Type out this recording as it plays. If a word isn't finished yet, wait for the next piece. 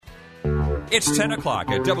It's 10 o'clock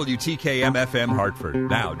at WTKM-FM Hartford.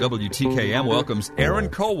 Now, WTKM welcomes Aaron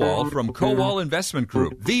Kowal from Kowal Investment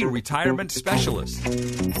Group, the retirement specialist.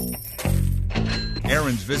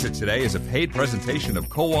 Aaron's visit today is a paid presentation of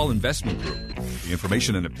Kowal Investment Group. The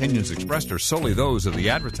information and opinions expressed are solely those of the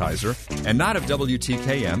advertiser and not of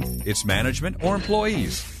WTKM, its management, or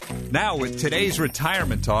employees. Now, with today's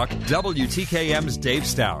retirement talk, WTKM's Dave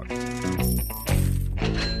Stout.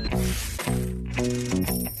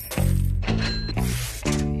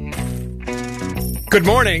 Good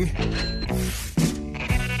morning,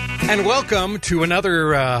 and welcome to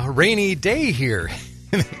another rainy day here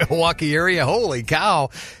in the Milwaukee area. Holy cow.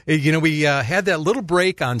 You know, we had that little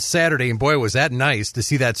break on Saturday, and boy, was that nice to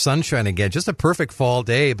see that sunshine again. Just a perfect fall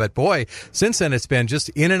day, but boy, since then it's been just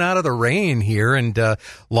in and out of the rain here, and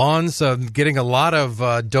lawns getting a lot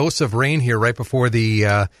of dose of rain here right before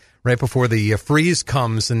the freeze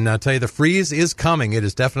comes. And I'll tell you, the freeze is coming. It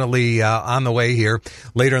is definitely on the way here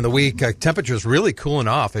later in the week. Temperatures really cooling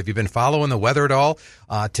off. Have you been following the weather at all?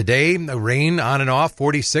 Today, rain on and off,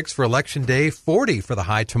 46 for Election Day, 40 for the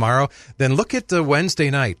high tomorrow. Then look at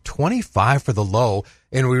Wednesday night, 25 for the low.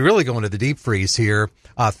 And we really go into the deep freeze here.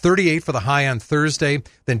 38 for the high on Thursday,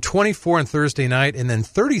 then 24 on Thursday night, and then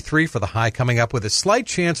 33 for the high coming up, with a slight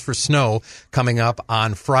chance for snow coming up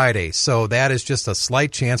on Friday. So that is just a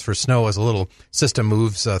slight chance for snow as a little system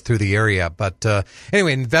moves through the area. But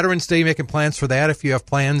anyway, in Veterans Day, making plans for that. If you have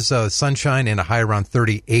plans, sunshine and a high around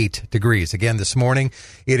 38 degrees. Again, this morning,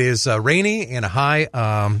 it is rainy and a high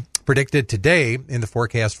predicted today in the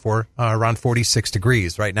forecast for around 46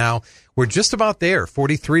 degrees. Right now, we're just about there,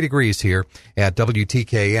 43 degrees here at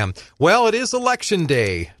WTKM. Well, it is Election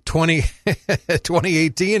Day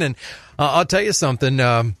 2018, and I'll tell you something.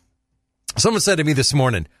 Someone said to me this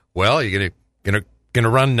morning, well, you're gonna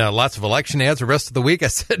run lots of election ads the rest of the week? I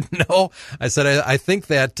said, no. I said, I think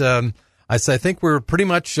that... I think we're pretty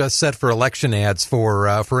much set for election ads for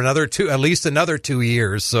at least another 2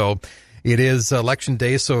 years. So it is Election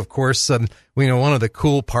Day. So, of course, we know one of the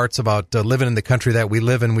cool parts about living in the country that we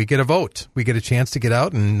live in, we get a vote. We get a chance to get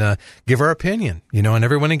out and give our opinion, and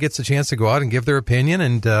everyone gets a chance to go out and give their opinion,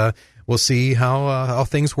 and we'll see how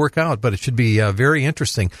things work out. But it should be very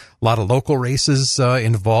interesting. A lot of local races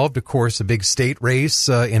involved. Of course, a big state race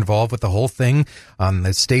involved with the whole thing.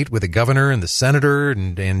 The state with the governor and the senator,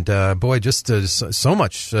 and boy, just so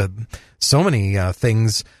much, so many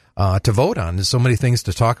things to vote on. There's so many things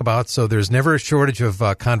to talk about. So there's never a shortage of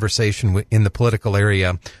conversation in the political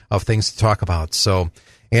area of things to talk about. So,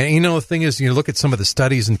 and the thing is, you look at some of the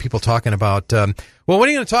studies and people talking about, well, what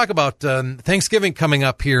are you going to talk about? Thanksgiving coming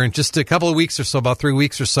up here in just a couple of weeks or so, about 3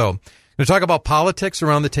 weeks or so. Going to talk about politics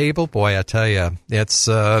around the table? Boy, I tell you, that's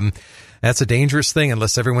a dangerous thing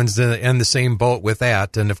unless everyone's in the same boat with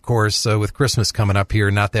that. And of course, with Christmas coming up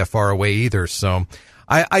here, not that far away either. So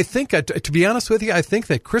I think, to be honest with you, I think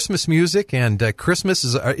that Christmas music and Christmas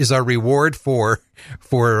is our reward for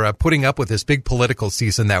putting up with this big political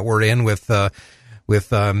season that we're in, with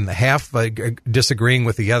half disagreeing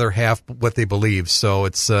with the other half what they believe. So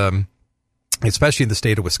it's especially in the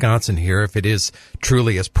state of Wisconsin here, if it is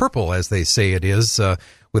truly as purple as they say it is,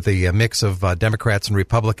 with a mix of Democrats and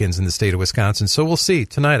Republicans in the state of Wisconsin. So we'll see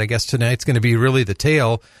tonight. I guess tonight's going to be really the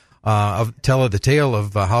tale of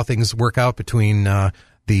how things work out between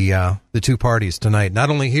the two parties tonight.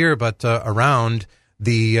 Not only here, but around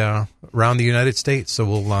the United States. So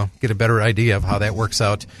we'll get a better idea of how that works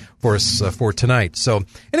out for us for tonight. So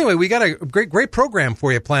anyway, we got a great program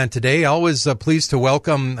for you planned today. Always pleased to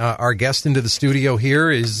welcome our guest into the studio.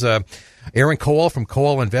 Here is Aaron Kowal from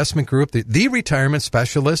Kowal Investment Group, the retirement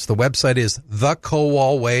specialist. The website is The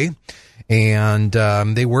Kowal Way. And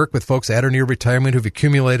they work with folks at or near retirement who've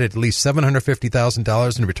accumulated at least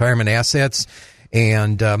 $750,000 in retirement assets.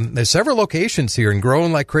 And there's several locations here and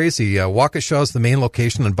growing like crazy. Waukesha is the main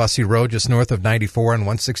location on Bussey Road, just north of 94 and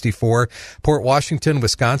 164. Port Washington,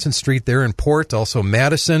 Wisconsin Street there in Port. Also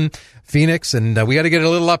Madison, Phoenix. And we got to get a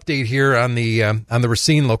little update here on the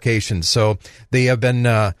Racine location. So they have been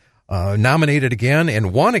nominated again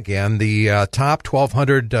and won again the top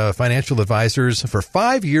 1,200 financial advisors for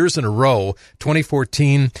 5 years in a row,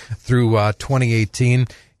 2014 through 2018.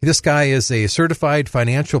 This guy is a certified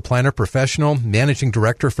financial planner professional, managing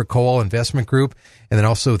director for Kowal Investment Group, and then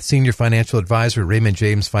also senior financial advisor at Raymond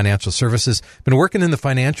James Financial Services. Been working in the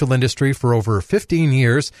financial industry for over 15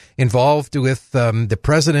 years, involved with the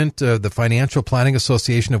president of the Financial Planning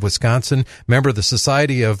Association of Wisconsin, member of the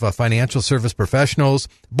Society of Financial Service Professionals,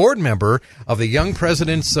 board member of the Young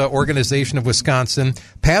Presidents Organization of Wisconsin,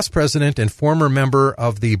 past president and former member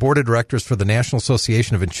of the board of directors for the National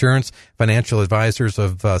Association of Insurance Financial Advisors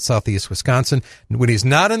of southeast Wisconsin. When he's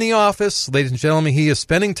not in the office, ladies and gentlemen, he is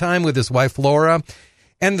spending time with his wife, Laura,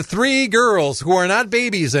 and the 3 girls who are not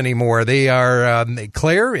babies anymore. They are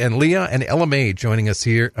Claire and Leah and Ella Mae joining us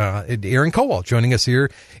here. Aaron Kowal joining us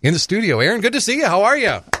here in the studio. Aaron, good to see you. How are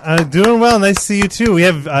you? Doing well. Nice to see you, too. We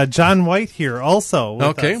have John White here also with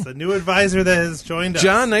okay. us, a new advisor that has joined us.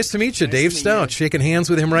 John, nice to meet you. Nice Dave to meet Stout, you. shaking hands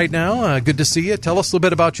with him right now. Good to see you. Tell us a little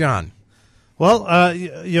bit about John. Well,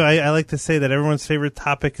 I like to say that everyone's favorite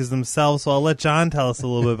topic is themselves, so I'll let John tell us a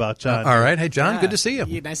little bit about John. All right. Hey, John, good to see you.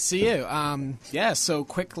 Yeah, nice to see you. So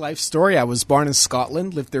quick life story. I was born in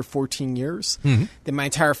Scotland, lived there 14 years. Mm-hmm. Then my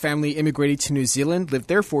entire family immigrated to New Zealand, lived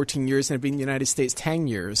there 14 years, and I've been in the United States 10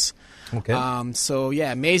 years. Okay.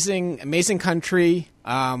 Amazing country.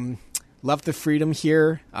 Love the freedom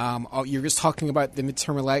here. You're just talking about the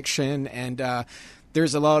midterm election, and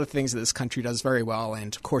there's a lot of things that this country does very well,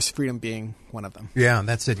 and of course, freedom being one of them. Yeah,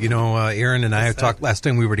 that's it. Aaron and I talked last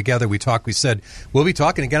time we were together. We said we'll be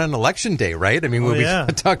talking again on Election Day, right? I mean, we'll be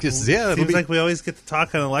talking. Yeah, seems like we always get to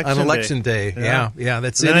talk on Election Day. Yeah,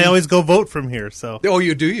 that's it. And I always go vote from here. So. Oh,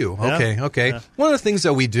 you do? You okay? Yeah. One of the things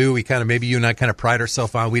that we do, we kind of maybe you and I kind of pride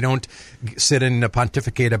ourselves on. We don't sit and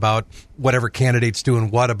pontificate about whatever candidates doing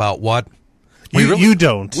what about what. You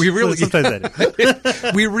don't. We really sometimes I do.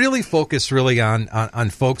 We really focus on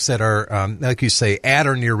folks that are like you say at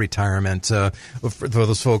or near retirement. For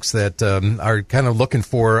those folks that are kind of looking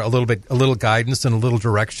for a little guidance and a little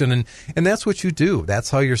direction, and that's what you do. That's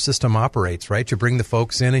how your system operates, right? You bring the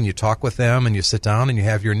folks in and you talk with them, and you sit down and you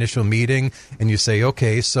have your initial meeting, and you say,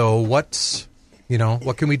 okay, so what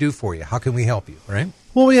can we do for you? How can we help you, right?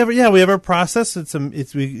 Well, we have our process.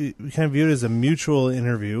 We kind of view it as a mutual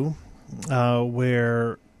interview.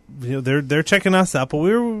 Where they're checking us out, but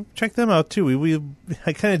we check them out too.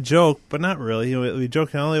 I kind of joke, but not really. We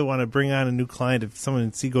joke. I only want to bring on a new client if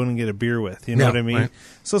someone going and get a beer with. You know what I mean? Right.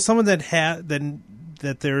 So someone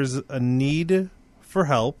that there's a need for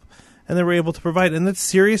help, and that we're able to provide, and that's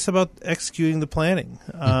serious about executing the planning.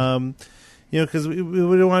 Because we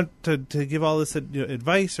don't want to give all this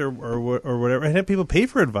advice or whatever, and have people pay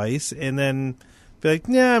for advice, and then be like,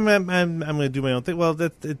 yeah, I'm going to do my own thing. Well,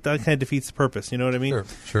 that kind of defeats the purpose. You know what I mean?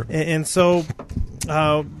 Sure. And so,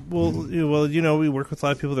 we work with a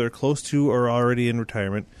lot of people that are close to or already in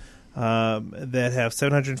retirement that have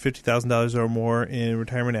 $750,000 or more in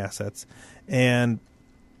retirement assets, and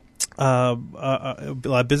a lot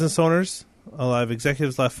of business owners, a lot of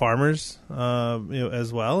executives, a lot of farmers,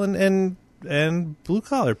 as well, and blue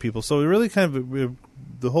collar people. So we really kind of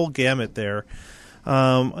the whole gamut there.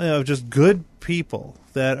 Just good people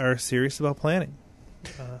that are serious about planning.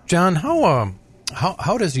 John, how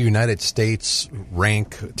does the United States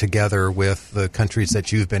rank together with the countries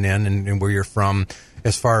that you've been in and where you're from,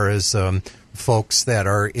 as far as folks that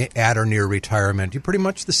are at or near retirement? You pretty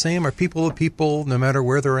much the same? Are people no matter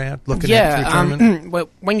where they're at looking at retirement?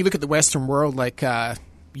 Well, when you look at the Western world, like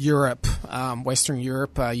Europe, Western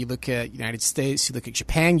Europe, you look at United States, you look at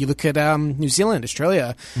Japan, you look at New Zealand,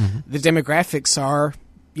 Australia, the demographics are,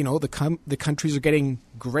 the countries are getting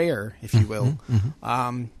grayer, if you will.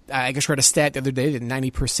 I guess I read a stat the other day that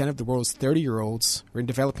 90% of the world's 30-year-olds are in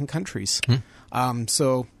developing countries. But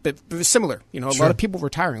similar, a lot of people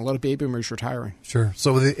retiring, a lot of baby boomers retiring. Sure.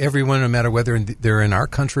 So everyone, no matter whether they're in our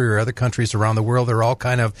country or other countries around the world, they're all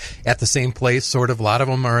kind of at the same place, sort of. A lot of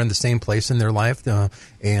them are in the same place in their life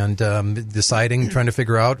and trying to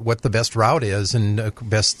figure out what the best route is. And the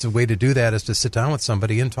best way to do that is to sit down with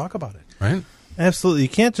somebody and talk about it, right? Absolutely. You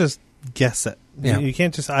can't just guess it. Yeah. You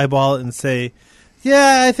can't just eyeball it and say,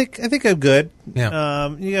 yeah, I think I'm good.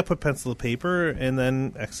 Yeah. You got to put pencil to paper and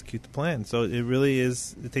then execute the plan. So it really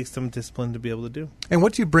is. It takes some discipline to be able to do. And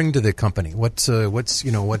what do you bring to the company? What's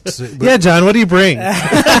yeah, John. What do you bring?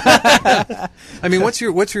 I mean, what's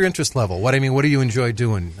your interest level? What do you enjoy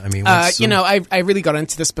doing? I mean, I really got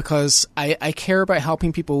into this because I care about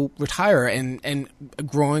helping people retire and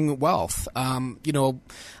growing wealth.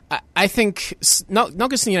 I think not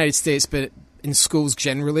just in the United States, but in schools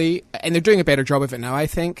generally, and they're doing a better job of it now, I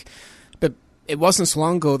think. But it wasn't so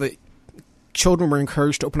long ago that children were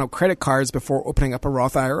encouraged to open up credit cards before opening up a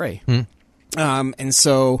Roth IRA. And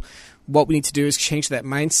so what we need to do is change that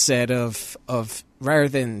mindset of rather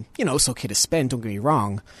than, it's okay to spend, don't get me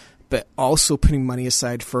wrong, but also putting money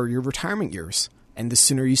aside for your retirement years. And the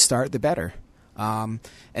sooner you start, the better. And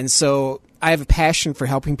so I have a passion for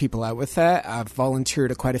helping people out with that. I've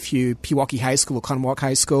volunteered at quite a few, Pewaukee High School, Oconomowoc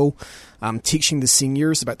High School, teaching the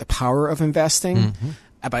seniors about the power of investing,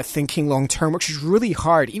 about thinking long-term, which is really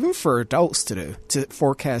hard, even for adults to do, to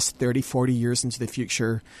forecast 30, 40 years into the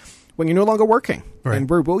future when you're no longer working. Right. And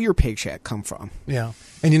where will your paycheck come from? Yeah.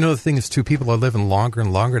 And the thing is, too, people are living longer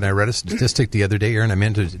and longer. And I read a statistic the other day, Aaron. I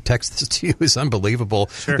meant to text this to you. It's unbelievable.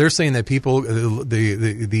 Sure. They're saying that people,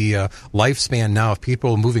 the lifespan now of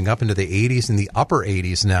people moving up into the 80s and the upper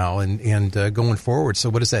 80s now, and going forward.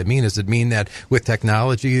 So what does that mean? Does it mean that with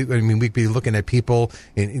technology, we'd be looking at people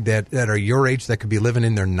that are your age that could be living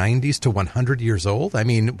in their 90s to 100 years old?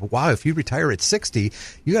 Wow! If you retire at 60,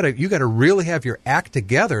 you got to really have your act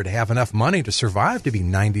together to have enough money to survive to be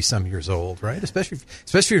 90-some years old, right?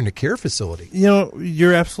 Especially in a care facility.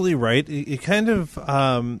 You're absolutely right. It kind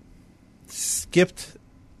of skipped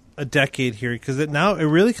a decade here because it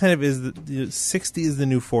really kind of is 60 is the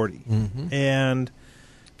new 40, and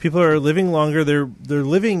people are living longer. They're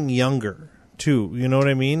living younger too. You know what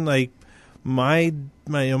I mean? Like my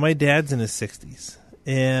dad's in his 60s,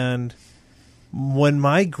 and when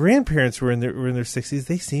my grandparents were in their 60s,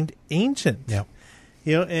 they seemed ancient. Yeah.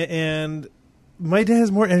 And my dad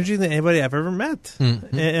has more energy than anybody I've ever met,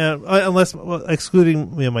 unless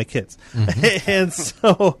excluding my kids. And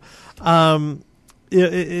so,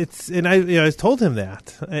 it's and I told him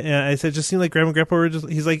that, and I said, just seemed like Grandma and Grandpa were just.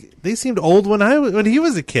 He's like, they seemed old when he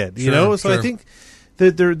was a kid, So sure. I think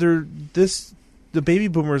that the baby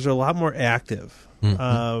boomers are a lot more active,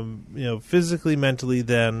 physically, mentally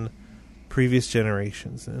than previous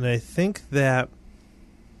generations, and I think that.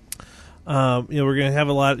 We're going to have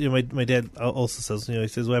a lot. My dad also says, he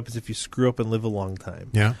says, what happens if you screw up and live a long time?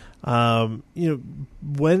 Yeah.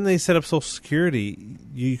 When they set up Social Security,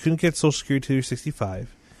 you couldn't get Social Security till you're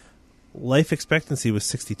 65. Life expectancy was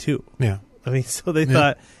 62. Yeah. So they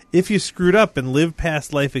thought if you screwed up and lived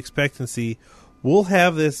past life expectancy, we'll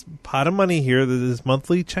have this pot of money here, this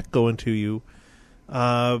monthly check going to you,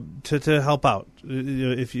 to help out.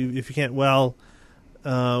 If you can't,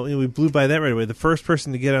 we blew by that right away. The first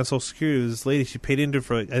person to get on Social Security was this lady. She paid into it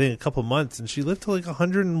for, I think, a couple months, and she lived to like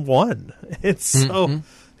 101. It's so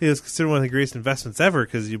it was considered one of the greatest investments ever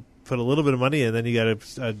because you put a little bit of money in, and then you got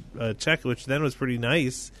a check, which then was pretty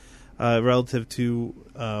nice relative to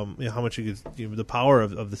how much you could, the power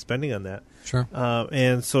of the spending on that. Sure.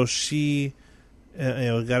 And so she,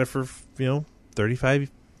 got it for 35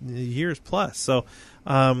 years plus. So,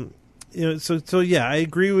 so yeah, I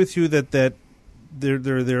agree with you that.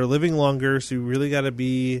 They're living longer, so you really got to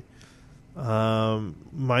be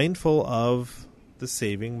mindful of the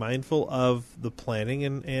saving, mindful of the planning,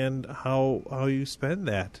 and how you spend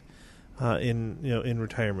that in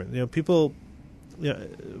retirement. People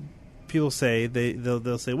say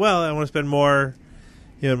they'll say, well, I want to spend more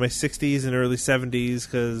in my 60s and early 70s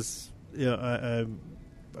because I'm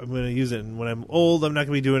going to use it, and when I'm old, I'm not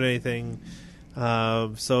going to be doing anything.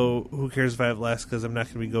 So who cares if I have less because I'm not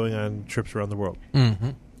going to be going on trips around the world.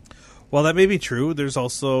 Mm-hmm. While that may be true, there's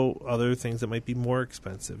also other things that might be more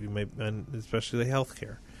expensive. You might, and especially the health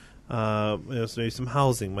care. So maybe some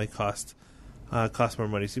housing might cost more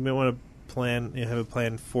money. So you might want to plan, have a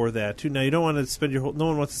plan for that too. Now you don't want to spend no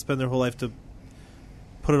one wants to spend their whole life to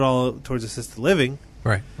put it all towards assisted living.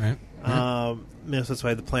 Right. So that's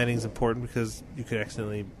why the planning is important because you could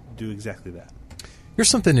accidentally do exactly that. Here's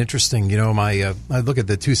something interesting. I look at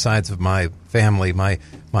the two sides of my family. My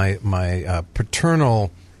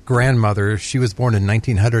paternal grandmother, she was born in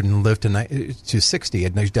 1900 and lived to 60.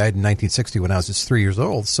 And she died in 1960 when I was just 3 years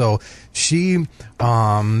old. So she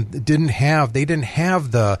didn't have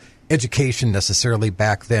the education necessarily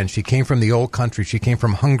back then. She came from the old country. She came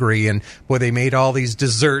from Hungary, and boy, they made all these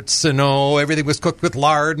desserts, and everything was cooked with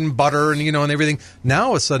lard and butter, and and everything. Now,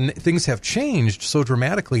 all of a sudden, things have changed so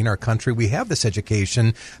dramatically in our country. We have this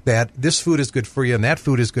education that this food is good for you, and that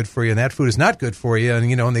food is good for you, and that food is not good for you, and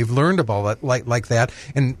and they've learned about it like that.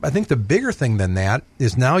 And I think the bigger thing than that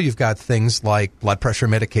is now you've got things like blood pressure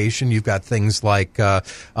medication. You've got things like other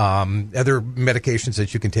medications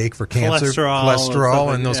that you can take for cancer,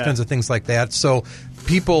 cholesterol, and those kinds of things like that. So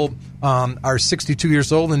people are 62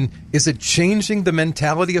 years old, and is it changing the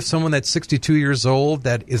mentality of someone that's 62 years old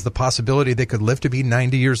that is the possibility they could live to be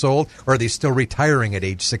 90 years old, or are they still retiring at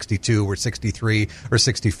age 62 or 63 or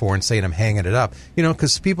 64 and saying I'm hanging it up?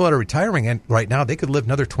 Because people that are retiring right now, they could live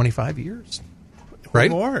another 25 years,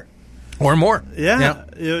 right? Or more. Yeah.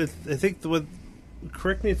 I think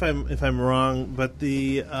correct me if I'm wrong, but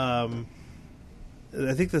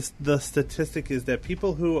I think the statistic is that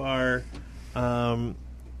people who are,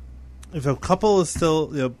 if a couple is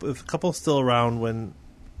still around when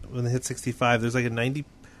they hit 65, there's like a 90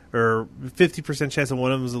 or 50% chance that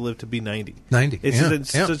one of them will live to be 90. 90.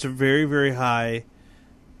 It's such a very, very high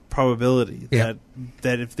probability that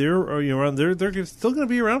if they're around, they're still going to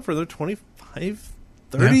be around for another 25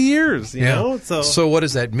 30 years, you know? So what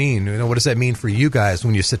does that mean? What does that mean for you guys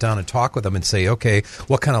when you sit down and talk with them and say, okay,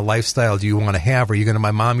 what kind of lifestyle do you want to have? Are you going to,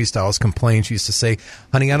 my mom used to always complain. She used to say,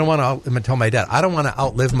 honey, I don't want to, tell my dad, I don't want to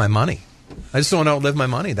outlive my money. I just don't want to outlive my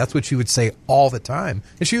money. That's what she would say all the time.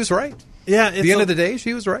 And she was right. Yeah. At the end of the day,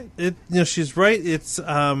 she was right. She's right. It's,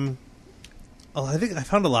 I think I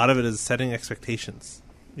found a lot of it is setting expectations,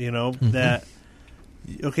 that,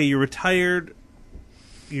 okay, you're retired.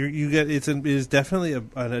 You get it is definitely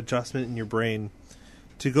an adjustment in your brain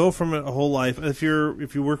to go from a whole life. If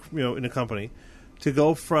you work in a company, to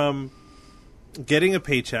go from getting a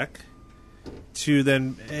paycheck to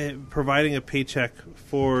then providing a paycheck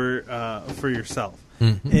for yourself,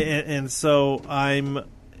 and so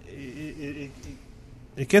it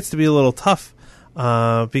gets to be a little tough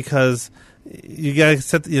because you got to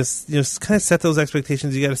set kind of set those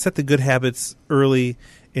expectations. You got to set the good habits early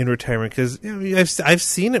in retirement, because I've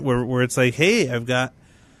seen it where it's like, hey, I've got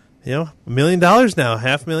 $1 million now,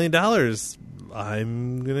 $500,000.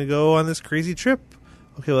 I'm gonna go on this crazy trip.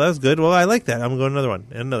 Okay, well, that was good. Well, I like that. I'm going to another one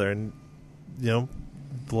and another, and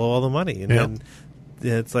blow all the money. And then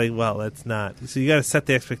it's like, well, that's not. So you got to set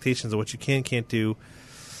the expectations of what you can't do.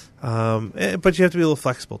 But you have to be a little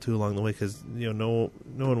flexible too along the way, because no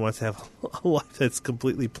one wants to have a life that's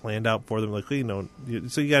completely planned out for them. Like so you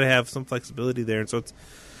got to have some flexibility there, and so it's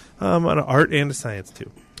an art and a science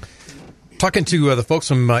too. Talking to the folks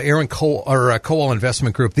from Aaron Kowal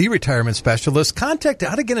Investment Group, the retirement specialist. How to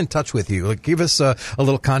get in touch with you? Give us a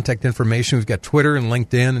little contact information. We've got Twitter and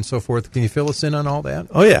LinkedIn and so forth. Can you fill us in on all that?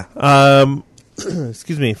 Oh yeah.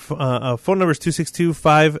 Excuse me. Phone number is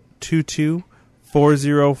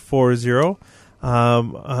 262-522-4040.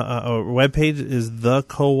 Our webpage is the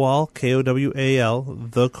Kowal, Kowal,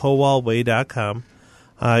 thekowalway.com.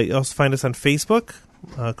 You also find us on Facebook,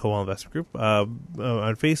 Kowal Investment Group.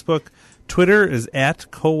 On Facebook, Twitter is at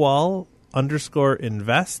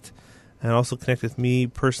Kowal_invest, and also connect with me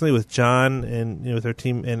personally, with John, and with our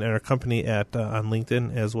team and our company on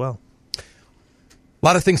LinkedIn as well. A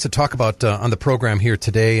lot of things to talk about on the program here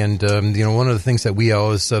today, and one of the things that we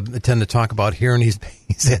always tend to talk about here, and he's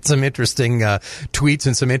had some interesting tweets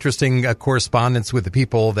and some interesting correspondence with the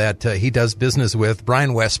people that he does business with.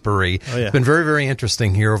 Brian Westbury. Oh, yeah. It's been very, very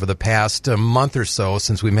interesting here over the past month or so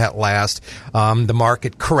since we met last. The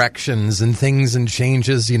market corrections and things and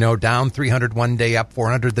changes, down 300 one day, up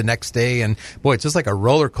 400 the next day, and boy, it's just like a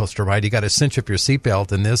roller coaster ride. You got to cinch up your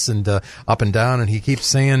seatbelt in this, and up and down. And he keeps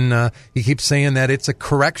saying that it's a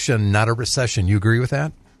correction, not a recession. You agree with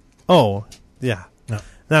that? Oh, yeah. No.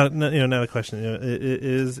 Not a question. It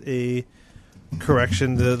is a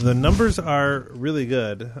correction. The numbers are really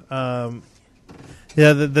good. The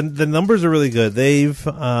numbers are really good. The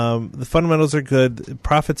fundamentals are good.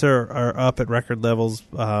 Profits are up at record levels.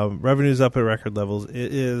 Revenue's up at record levels.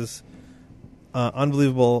 It is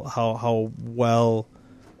unbelievable how well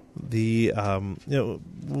the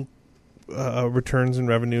returns and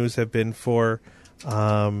revenues have been for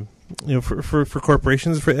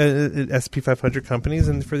corporations, for S&P 500 companies,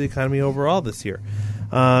 and for the economy overall this year.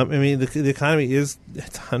 The economy it's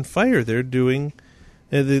on fire. They're doing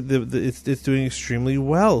it's doing extremely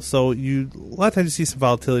well. So a lot of times you see some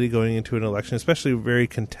volatility going into an election, especially a very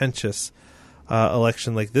contentious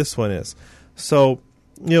election like this one is. So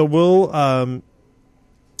we'll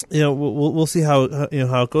see how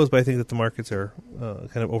it goes. But I think that the markets are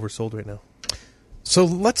kind of oversold right now. So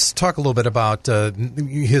let's talk a little bit about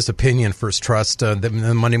his opinion, First Trust,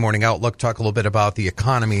 the Monday Morning Outlook, talk a little bit about the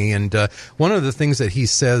economy. And one of the things that he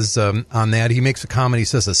says on that, he makes a comment. He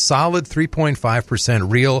says a solid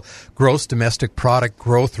 3.5% real gross domestic product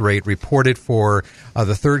growth rate reported for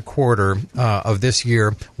the third quarter of this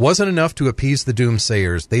year wasn't enough to appease the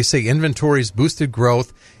doomsayers. They say inventories boosted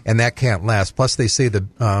growth, and that can't last. Plus, they say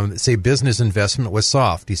say business investment was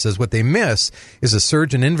soft. He says what they miss is a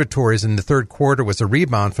surge in inventories in the third quarter was a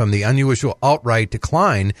rebound from the unusual outright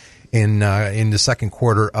decline in the second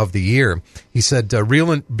quarter of the year. He said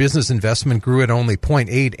real business investment grew at only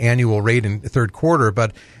 0.8 annual rate in the third quarter,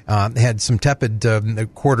 but had some tepid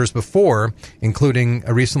quarters before, including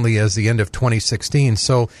recently as the end of 2016.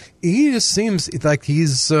 So he just seems like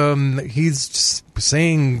he's just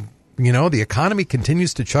saying, the economy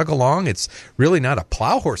continues to chug along. It's really not a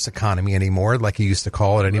plow horse economy anymore, like he used to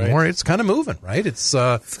call it anymore. Right. It's kind of moving, right? It's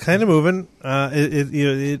kind of moving.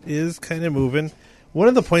 It is kind of moving. One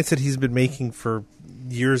of the points that he's been making for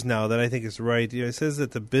years now that I think is right, it says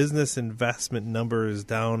that the business investment number is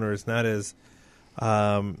down, or is not as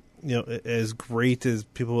as great as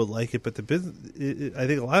people would like it. But the business, I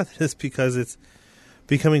think a lot of it is because it's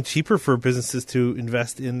becoming cheaper for businesses to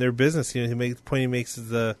invest in their business. The point he makes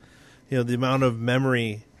is the amount of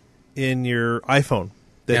memory in your iPhone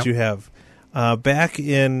that Yep. you have. Back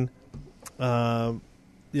in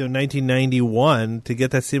 1991, to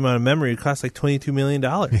get that same amount of memory, it cost like $22 million.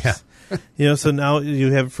 Yeah. So now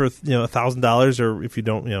you have for $1,000, or if you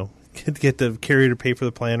don't, get the carrier to pay for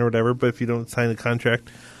the plan or whatever. But if you don't sign the contract,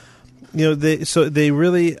 they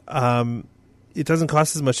really it doesn't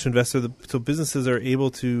cost as much to invest. So businesses are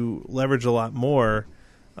able to leverage a lot more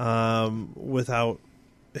without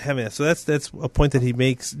having that. So that's a point that he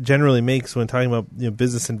generally makes when talking about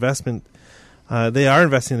business investment. They are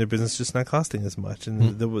investing in their business, just not costing as much,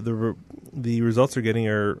 and the results they're getting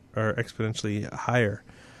are exponentially higher.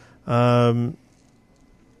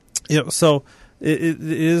 So it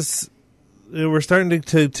is. We're starting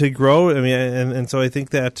to grow. I mean, and so I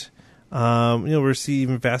think that we'll see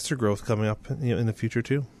even faster growth coming up in the future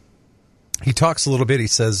too. He talks a little bit. He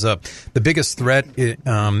says the biggest threat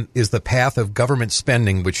is the path of government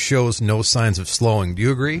spending, which shows no signs of slowing. Do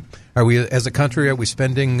you agree? Are we, as a country,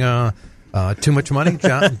 spending too much money?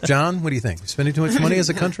 John, what do you think? Spending too much money as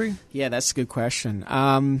a country? Yeah, that's a good question.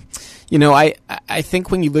 I think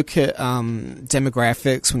when you look at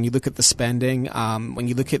demographics, when you look at the spending, when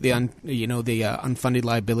you look at the unfunded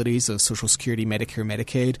liabilities of Social Security, Medicare,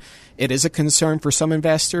 Medicaid, it is a concern for some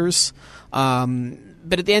investors.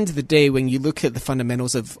 But at the end of the day, when you look at the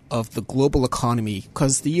fundamentals of the global economy,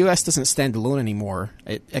 because the U.S. doesn't stand alone anymore,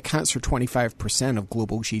 it accounts for 25% of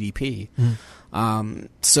global GDP.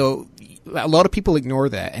 So a lot of people ignore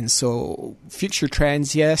that. And so future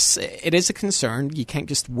trends, yes, it is a concern. You can't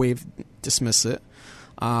just dismiss it.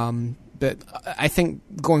 But I think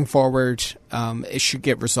going forward, it should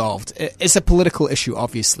get resolved. It's a political issue,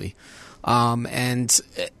 obviously. And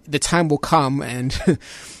the time will come, and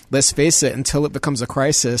let's face it, until it becomes a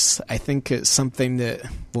crisis, I think it's something that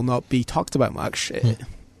will not be talked about much.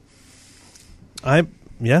 I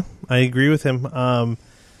agree with him.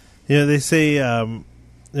 They say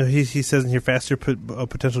he says in here, faster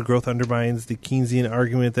potential growth undermines the Keynesian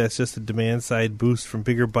argument that's just a demand side boost from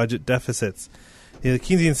bigger budget deficits. The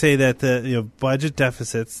Keynesians say that the budget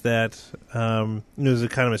deficits that there's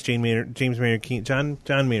economist John Maynard Keynes,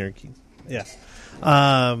 yes,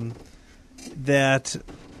 that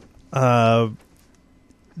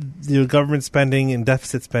government spending and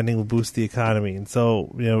deficit spending will boost the economy, and so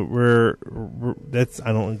I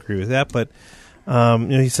don't agree with that, but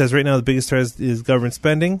he says right now the biggest threat is government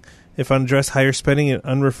spending. If unaddressed, higher spending and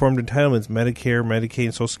unreformed entitlements, Medicare, Medicaid,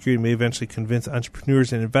 and Social Security may eventually convince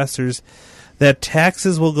entrepreneurs and investors that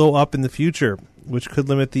taxes will go up in the future, which could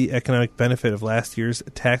limit the economic benefit of last year's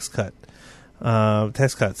tax cuts.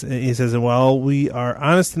 And he says, and while we are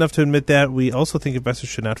honest enough to admit that, we also think investors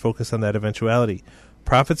should not focus on that eventuality.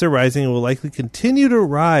 Profits are rising and will likely continue to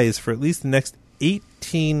rise for at least the next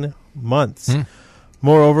 18 months.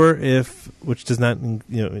 Moreover, which does not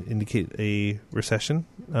indicate a recession.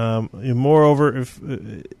 Moreover,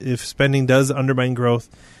 if spending does undermine growth,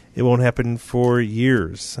 it won't happen for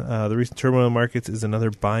years. The recent turmoil in markets is another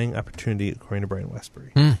buying opportunity, according to Brian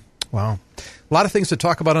Westbury. Wow. A lot of things to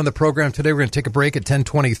talk about on the program today. We're going to take a break at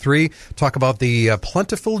 10:23, talk about the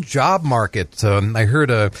plentiful job market. I heard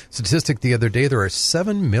a statistic the other day. There are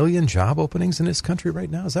 7 million job openings in this country right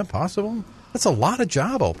now. Is that possible? That's a lot of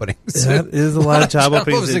job openings. That is a lot of job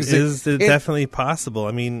openings. It is definitely possible.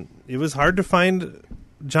 I mean, it was hard to find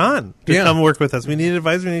John to come work with us. We needed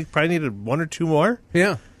advisors. We probably needed one or two more.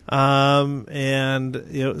 Yeah. So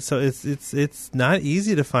it's not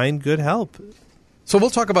easy to find good help. So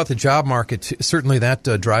we'll talk about the job market. Certainly that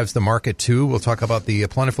drives the market, too. We'll talk about the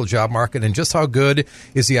plentiful job market and just how good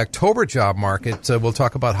is the October job market. We'll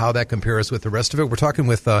talk about how that compares with the rest of it. We're talking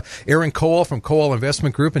with Aaron Kowal from Kowal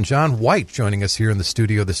Investment Group and John White joining us here in the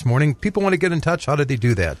studio this morning. People want to get in touch. How did they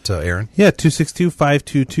do that, Aaron? Yeah,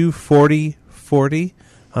 262-522-4040.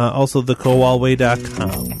 Also,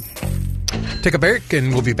 thekowalway.com. Take a break,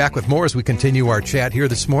 and we'll be back with more as we continue our chat here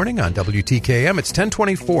this morning on WTKM. It's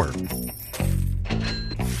 1024.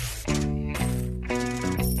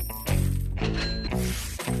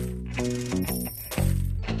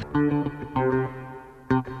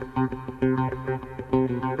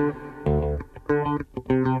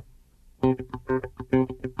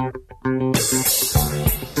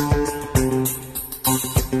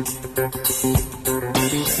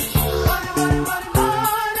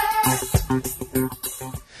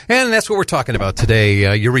 And that's what we're talking about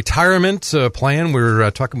today, your retirement plan.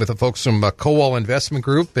 We're talking with the folks from Kowal Investment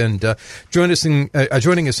Group. And joining us in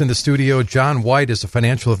the studio, John White is a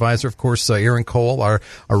financial advisor. Of course, Aaron Kowal, our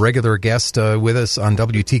regular guest with us on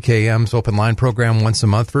WTKM's Open Line program once a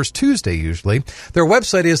month, first Tuesday usually. Their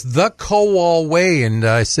website is The Kowal Way, and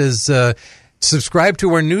it says Subscribe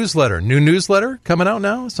to our newsletter. New newsletter coming out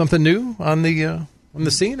now. Something new on the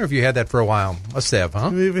scene, or have you had that for a while? Must have,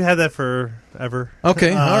 huh? We've had that forever.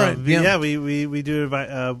 Okay, all right. Yeah, we do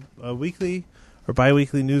a weekly or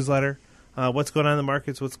bi-weekly newsletter. What's going on in the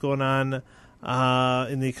markets? What's going on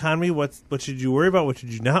in the economy? What should you worry about? What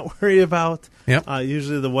should you not worry about? Yep.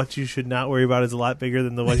 Usually the what you should not worry about is a lot bigger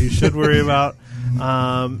than the what you should worry about.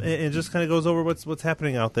 And just kind of goes over what's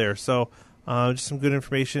happening out there. So just some good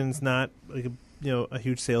information. It's not like a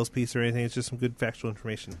huge sales piece or anything. It's just some good factual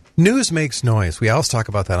information. News makes noise. We always talk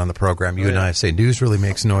about that on the program. You and I say news really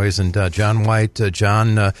makes noise. And John White,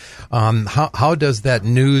 how does that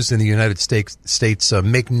news in the United States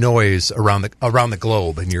make noise around the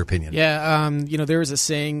globe, in your opinion? Yeah, there was a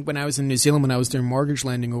saying when I was in New Zealand, when I was doing mortgage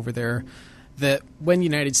lending over there, that when the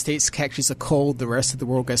United States catches a cold, the rest of the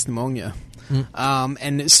world gets pneumonia.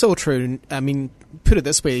 And it's so true. I mean, put it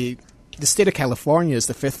this way. The state of California is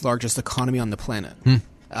the 5th largest economy on the planet.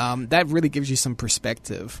 That really gives you some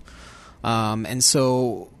perspective. And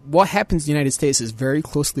so what happens in the United States is very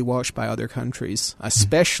closely watched by other countries,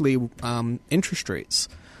 especially interest rates.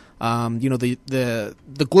 The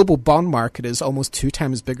global bond market is almost 2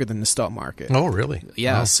 times bigger than the stock market. Oh, really?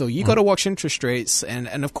 Yeah, wow. So you got to watch interest rates.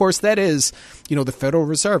 And of course, that is, the Federal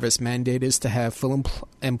Reserve, its mandate is to have full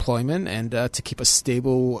employment and to keep a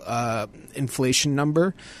stable inflation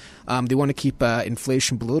number. They want to keep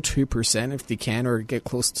inflation below 2% if they can, or get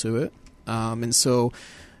close to it. And so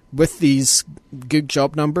with these good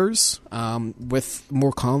job numbers, with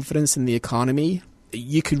more confidence in the economy,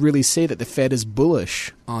 you could really say that the Fed is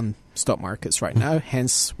bullish on stock markets right now,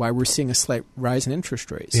 hence why we're seeing a slight rise in interest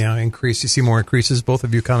rates. Yeah, increase. You see more increases, both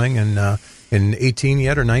of you coming in 18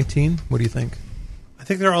 yet or 19? What do you think? I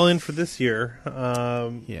think they're all in for this year.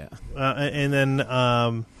 And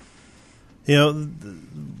then...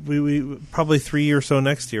 we probably 3 or so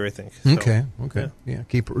next year, I think. So, okay. Yeah,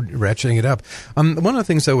 keep ratcheting it up. One of the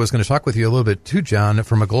things I was going to talk with you a little bit too, John,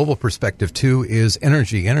 from a global perspective too, is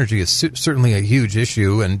energy. Energy is certainly a huge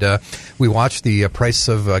issue, and we watch the price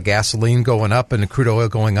of gasoline going up and crude oil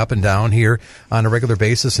going up and down here on a regular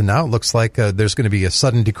basis, and now it looks like there's going to be a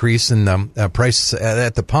sudden decrease in the price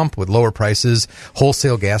at the pump with lower prices,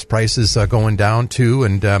 wholesale gas prices going down too,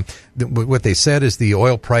 and what they said is the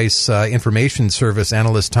oil price information service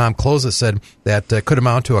analyst Tom Kloza said that could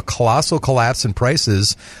amount to a colossal collapse in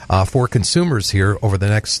prices for consumers here over the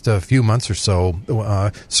next few months or so.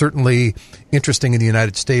 Certainly interesting in the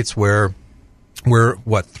United States where we're,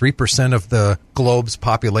 3% of the globe's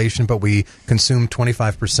population, but we consume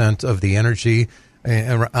 25% of the energy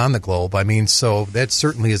on the globe. I mean, so that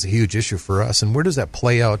certainly is a huge issue for us. And where does that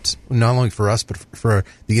play out, not only for us, but for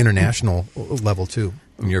the international level too?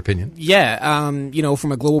 In your opinion? Yeah,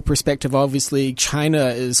 from a global perspective, obviously, China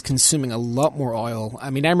is consuming a lot more oil.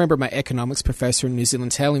 I mean, I remember my economics professor in New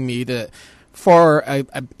Zealand telling me that for a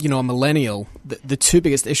millennial, the 2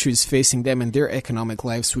 biggest issues facing them in their economic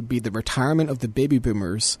lives would be the retirement of the baby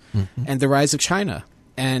boomers and the rise of China.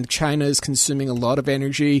 And China is consuming a lot of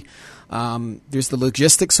energy. There's the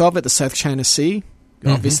logistics of it, the South China Sea.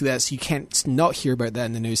 Obviously, you can't not hear about that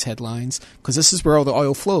in the news headlines because this is where all the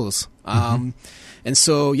oil flows. And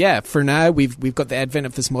so, for now, we've got the advent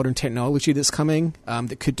of this modern technology that's coming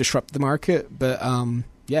that could disrupt the market. But,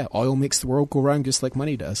 oil makes the world go round just like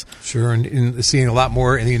money does. Sure, and seeing a lot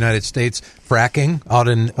more in the United States, fracking out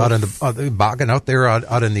in the Bakken out there,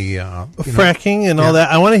 out in the... fracking and all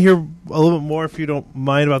that. I want to hear a little bit more, if you don't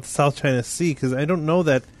mind, about the South China Sea, because I don't know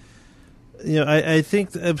that... I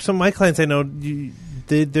think some of my clients I know...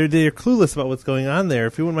 They're clueless about what's going on there.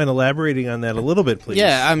 If you wouldn't mind elaborating on that a little bit, please.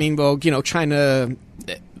 Yeah, I mean, well, China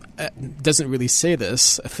doesn't really say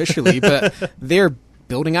this officially, but they're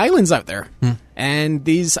building islands out there. And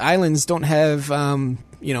these islands don't have,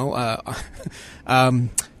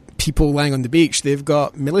 people lying on the beach. They've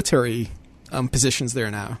got military positions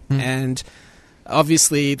there now. And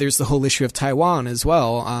obviously, there's the whole issue of Taiwan as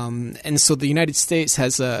well, and so the United States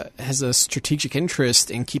has a strategic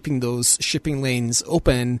interest in keeping those shipping lanes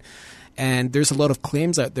open, and there's a lot of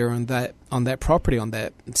claims out there on that property, on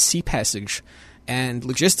that sea passage, and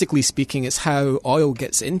logistically speaking, it's how oil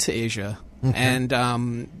gets into Asia,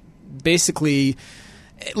 and basically,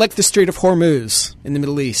 like the Strait of Hormuz in the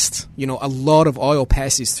Middle East, a lot of oil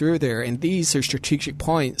passes through there, and these are strategic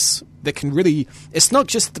points that can really, it's not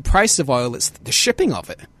just the price of oil, it's the shipping of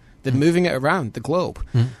it, the moving it around the globe.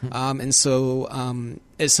 And so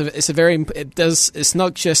It's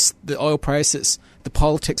not just the oil price; it's the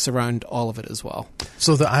politics around all of it as well.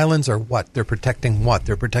 So the islands are what? They're protecting what?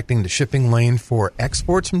 They're protecting the shipping lane for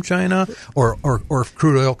exports from China, or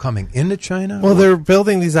crude oil coming into China. Well, they're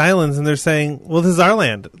building these islands, and they're saying, "Well, this is our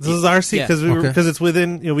land. This is our sea because it's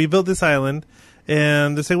within. We built this island."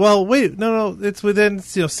 And they say, "Well, wait, no, it's within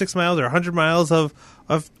 6 miles or 100 miles of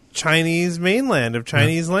Chinese mainland, of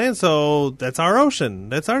Chinese land. So that's our ocean.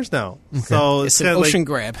 That's ours now." Okay. So it's an ocean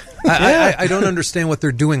grab. I don't understand what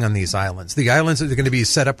they're doing on these islands. The islands are going to be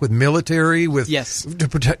set up with military,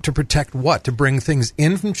 to protect what? To bring things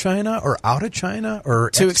in from China or out of China or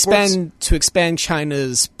to exports? expand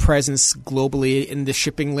China's presence globally in the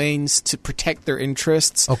shipping lanes, to protect their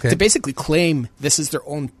interests, to basically claim this is their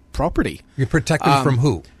own property. You protect them from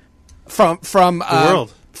who? From the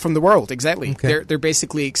world. From the world, exactly. Okay. They're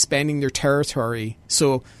basically expanding their territory.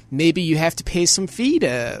 So maybe you have to pay some fee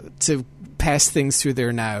to pass things through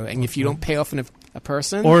there now. And if you don't pay off a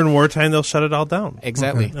person, or in wartime, they'll shut it all down.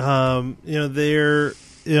 Exactly.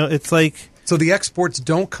 It's like, so the exports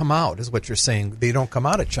don't come out, is what you're saying. They don't come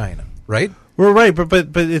out of China, right? We're right, but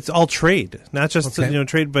it's all trade, not just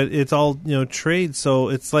trade, but it's all trade. So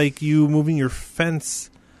it's like you moving your fence.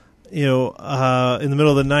 In the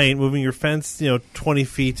middle of the night, moving your fence, 20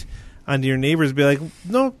 feet onto your neighbors, be like,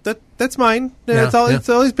 "No, that's mine. It's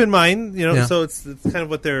always been mine." So it's kind of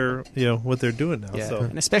what they're doing now. Yeah. So.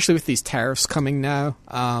 And especially with these tariffs coming now,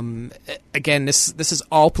 again, this is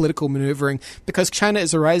all political maneuvering because China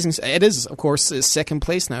is a rising. It is, of course, is second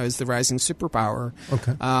place now as the rising superpower.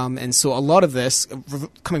 Okay. And so a lot of this,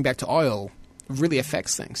 coming back to oil, really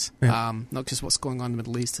affects things. Yeah. Not just what's going on in the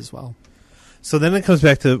Middle East as well. So then it comes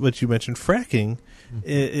back to what you mentioned, fracking,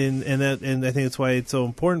 and I think that's why it's so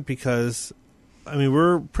important because,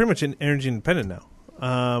 we're pretty much energy independent now.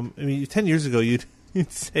 10 years ago you'd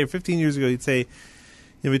say, 15 years ago you'd say,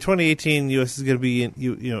 by 2018 U.S. is going to be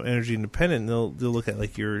energy independent. And they'll look at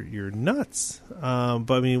like you're nuts.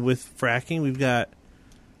 But with fracking we've got,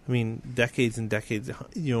 decades and decades,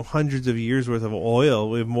 hundreds of years worth of oil.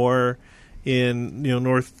 We have more in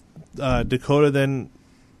North Dakota than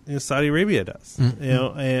Saudi Arabia does,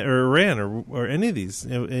 or Iran, or any of these.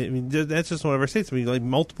 That's just one of our states.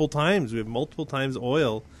 Multiple times we have multiple times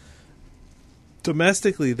oil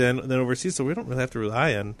domestically than overseas. So we don't really have to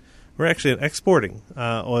rely on. We're actually exporting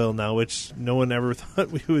oil now, which no one ever thought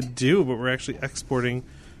we would do, but we're actually exporting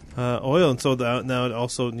oil, and so now it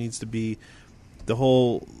also needs to be, the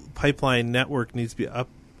whole pipeline network needs to be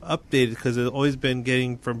updated because it's always been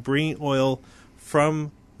getting from bringing oil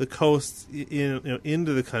from the coast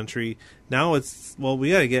into the country. Now it's, we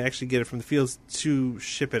got to actually get it from the fields to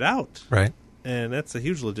ship it out, right? And that's a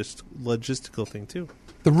huge logistical thing too.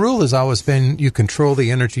 The rule has always been you control the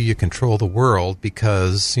energy, you control the world,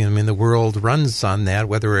 because the world runs on that.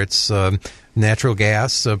 Whether it's natural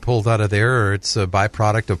gas pulled out of there, or it's a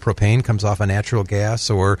byproduct of propane comes off of natural gas,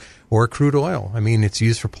 or crude oil. It's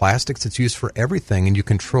used for plastics, it's used for everything, and you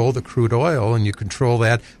control the crude oil and you control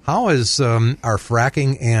that. How is our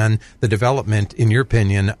fracking and the development, in your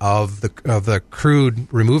opinion, of the crude,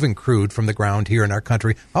 removing crude from the ground here in our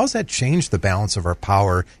country, how has that changed the balance of our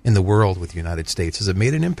power in the world with the United States? Has it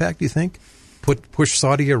made an impact, do you think? Push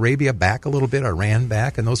Saudi Arabia back a little bit, Iran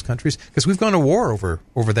back, and those countries? Because we've gone to war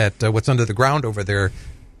over that, what's under the ground over there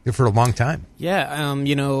for a long time. Yeah,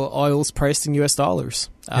 oil's priced in U.S. dollars.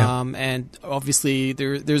 And obviously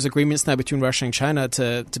there's agreements now between Russia and China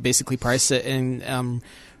to basically price it in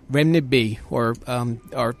renminbi,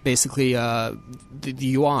 or basically the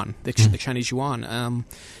yuan, the Chinese yuan.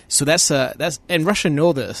 So that's and Russia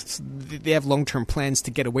know this. They have long-term plans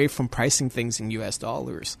to get away from pricing things in U.S.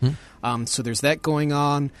 dollars. So there's that going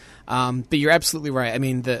on. But you're absolutely right.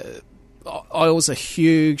 The oil is a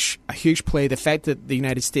huge play. The fact that the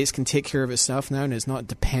United States can take care of itself now and is not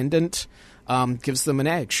dependent gives them an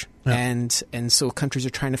edge. Yeah. And so countries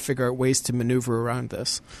are trying to figure out ways to maneuver around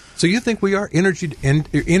this. So you think we are energy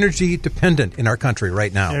dependent in our country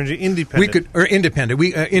right now? Energy independent.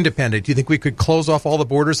 Independent. Do you think we could close off all the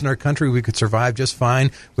borders in our country? We could survive just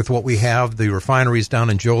fine with what we have, the refineries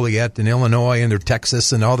down in Joliet and Illinois and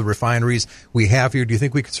Texas and all the refineries we have here. Do you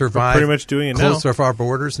think we could survive? We're pretty much doing it now. Close off our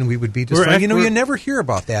borders and we would be just fine? You never hear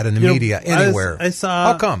about that in the media anywhere. I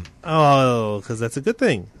saw. How come? Oh, because that's a good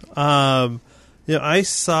thing. I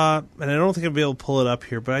saw, and I don't think I'll be able to pull it up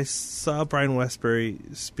here, but I saw Brian Westbury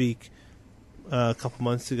speak a couple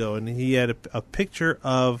months ago, and he had a picture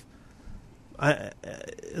of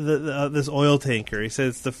this oil tanker. He said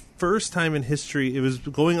it's the first time in history it was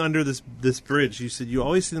going under this bridge. He said you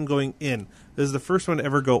always see them going in. This is the first one to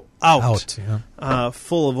ever go out yeah.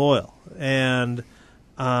 full of oil. And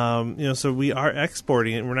So we are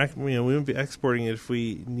exporting it. We're not, we wouldn't be exporting it if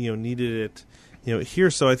we, needed it,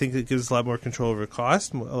 here. So I think it gives us a lot more control over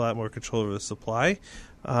cost, a lot more control over the supply.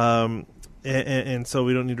 And so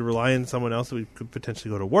we don't need to rely on someone else that we could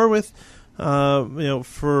potentially go to war with,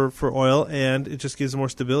 for oil, and it just gives more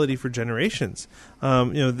stability for generations.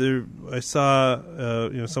 I saw,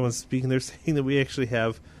 someone speaking there saying that we actually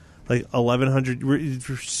have like 1,100. We're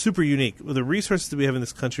super unique. The resources that we have in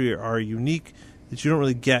this country are unique that you don't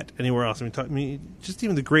really get anywhere else. Just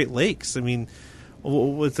even the Great Lakes.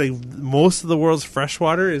 It's like most of the world's fresh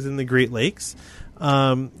water is in the Great Lakes.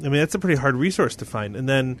 That's a pretty hard resource to find. And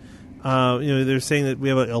then, they're saying that we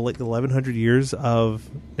have like 1,100 years of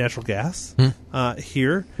natural gas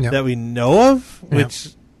here that we know of, which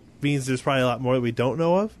means there's probably a lot more that we don't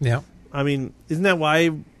know of. Yeah. Isn't that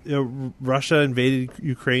why Russia invaded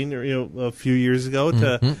Ukraine, a few years ago?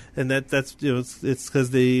 And that's it's because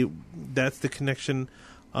that's the connection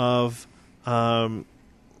of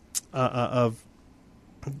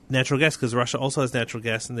natural gas, because Russia also has natural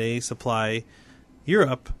gas and they supply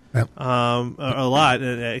Europe a lot.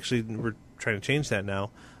 And actually, we're trying to change that now.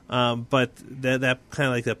 But that kind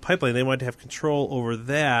of like that pipeline, they wanted to have control over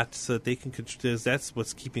that so that they can control. That's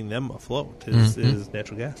what's keeping them afloat is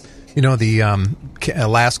natural gas.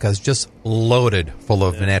 Alaska is just loaded full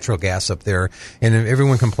of natural gas up there, and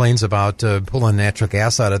everyone complains about pulling natural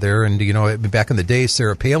gas out of there. And back in the day,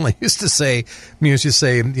 Sarah Palin used to say,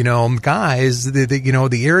 guys,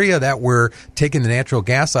 the area that we're taking the natural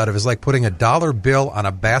gas out of is like putting a dollar bill on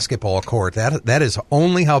a basketball court. That is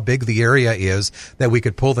only how big the area is that we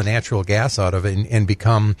could pull the natural gas out of it and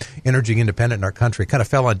become energy independent in our country. It kind of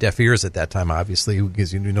fell on deaf ears at that time, obviously,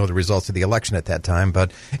 because the results of the election at that time,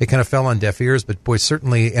 but it kind of fell on deaf ears. But boy,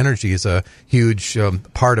 certainly energy is a huge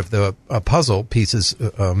part of the puzzle pieces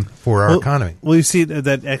for our economy. Well, you see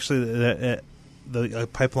that actually the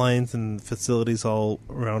pipelines and facilities all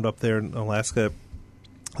around up there in Alaska,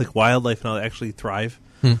 like wildlife and all, actually thrive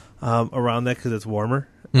around that because it's warmer.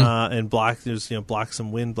 And block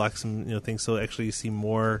some wind, block some things. So actually, you see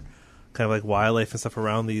more kind of like wildlife and stuff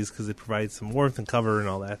around these because it provides some warmth and cover and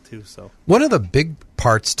all that too. So one of the big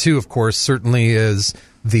parts too, of course, certainly is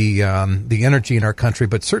the energy in our country,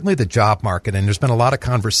 but certainly the job market. And there's been a lot of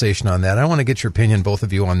conversation on that. I want to get your opinion, both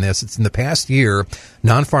of you, on this. It's in the past year,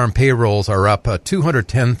 non-farm payrolls are up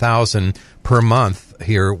 210,000 per month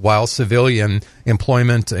here, while civilian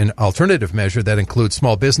employment and alternative measure that includes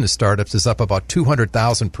small business startups is up about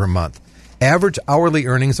 200,000 per month. Average hourly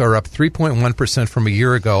earnings are up 3.1% from a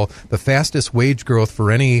year ago, the fastest wage growth for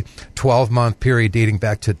any 12-month period dating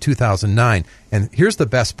back to 2009. And here's the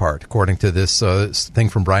best part, according to this thing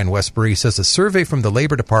from Brian Westbury. He says a survey from the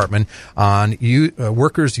Labor Department on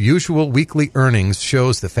workers' usual weekly earnings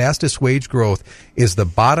shows the fastest wage growth is the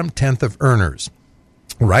bottom tenth of earners.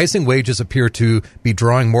 Rising wages appear to be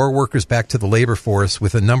drawing more workers back to the labor force,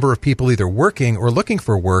 with a number of people either working or looking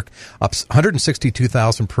for work up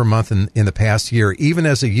 162,000 per month in the past year, even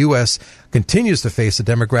as the U.S. continues to face a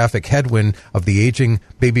demographic headwind of the aging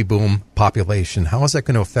baby boom population. How is that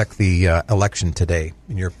going to affect the election today,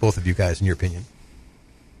 both of you guys, in your opinion?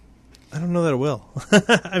 I don't know that it will.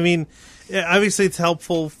 Obviously it's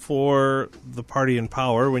helpful for the party in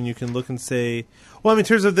power when you can look and say, well, in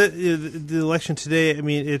terms of the election today,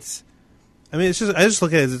 it's just, I just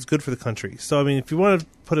look at it as it's good for the country. So, if you want to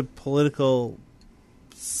put a political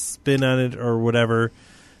spin on it or whatever,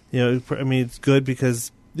 it's good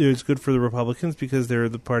because it's good for the Republicans because they're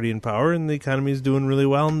the party in power and the economy is doing really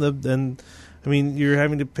well. And you're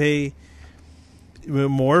having to pay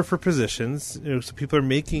more for positions, so people are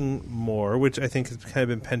making more, which I think has kind of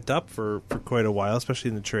been pent up for quite a while, especially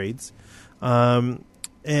in the trades, and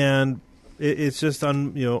it's just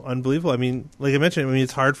unbelievable. Like I mentioned,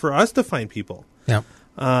 it's hard for us to find people,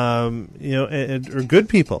 or good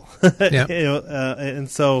people, and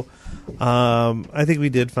so I think we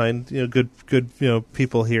did find good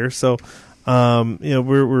people here. So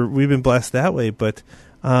we've been blessed that way, but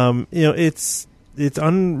it's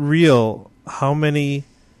unreal how many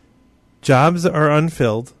jobs are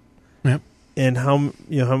unfilled, and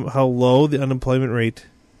how low the unemployment rate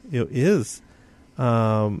is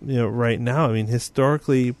right now.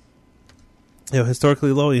 Historically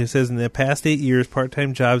low. It says in the past 8 years,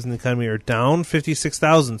 part-time jobs in the economy are down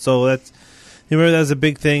 56,000. So that's, remember, that was a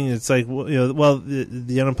big thing. It's like,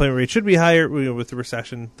 the unemployment rate should be higher with the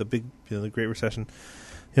recession, the Great Recession.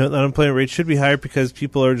 The unemployment rate should be higher because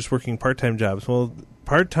people are just working part-time jobs. Well,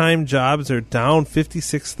 part-time jobs are down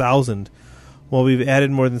 56,000, while we've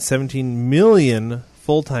added more than 17 million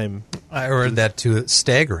full-time. I heard that too. It's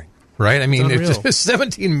staggering, right? It's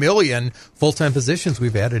 17 million full-time positions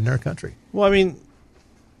we've added in our country. Well,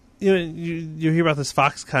 you hear about this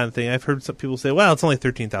Foxconn thing. I've heard some people say, "Well, it's only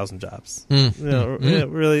 13,000 jobs."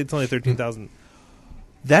 Really, it's only 13,000.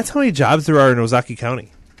 That's how many jobs there are in Ozaukee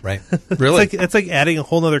County. Right. Really, it's like adding a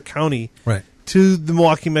whole other county right to the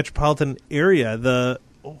Milwaukee metropolitan area. The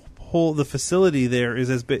facility there is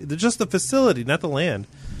as big. Just the facility, not the land.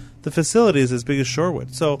 The facility is as big as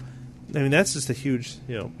Shorewood. So, I mean, that's just a huge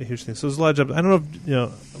thing. So there's a lot of jobs. I don't know if,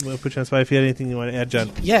 I'm going to put you on the spot if you had anything you want to add,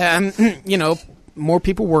 John. Yeah, more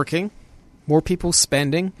people working, more people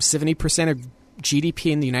spending. 70% of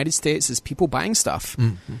GDP in the United States is people buying stuff.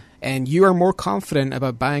 Mm-hmm. And you are more confident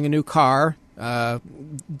about buying a new car,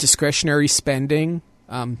 discretionary spending,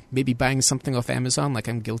 maybe buying something off Amazon, like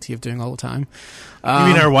I'm guilty of doing all the time. You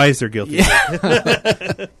mean our wives are guilty?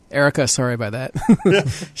 Yeah. Erica, sorry about that.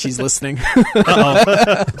 She's listening.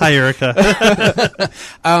 Hi, Erica.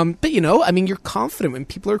 But you're confident. When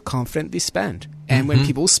people are confident, they spend, and when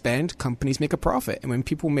people spend, companies make a profit. And when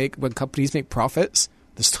companies make profits,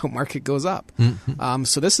 the stock market goes up. Mm-hmm.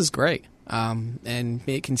 So this is great, and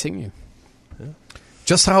may it continue. Yeah.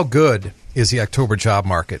 Just how good is the October job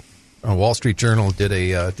market? Wall Street Journal did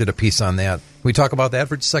a piece on that. Can we talk about that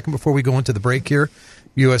for just a second before we go into the break here?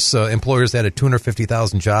 U.S. Employers added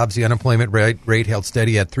 250,000 jobs. The unemployment rate held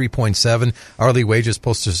steady at 3.7. Hourly wages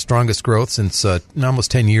posted the strongest growth since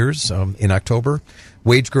almost 10 years in October.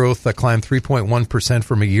 Wage growth climbed 3.1%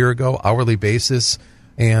 from a year ago, hourly basis.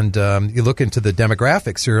 And you look into the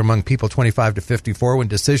demographics here among people 25 to 54 when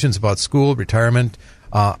decisions about school, retirement,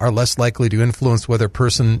 are less likely to influence whether a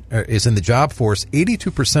person is in the job force.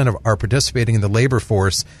 82% are participating in the labor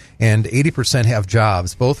force, and 80% have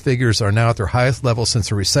jobs. Both figures are now at their highest level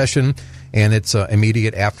since a recession, and its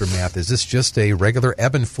immediate aftermath. Is this just a regular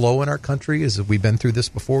ebb and flow in our country? Have we been through this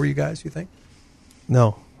before, you guys, you think?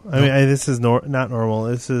 No. I mean, this is not normal.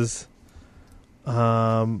 This is,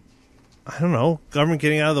 I don't know, government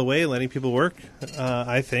getting out of the way, letting people work,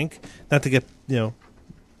 I think. Not to get,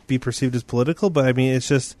 be perceived as political, but I mean, it's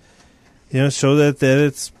just, show that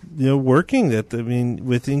it's, working. That, I mean,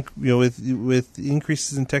 with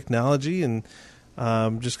increases in technology and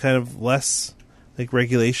just kind of less like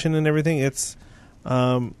regulation and everything, it's,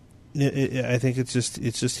 I think it's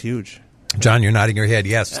just huge. John, you're nodding your head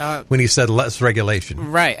yes when he said less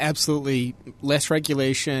regulation. Right, absolutely. Less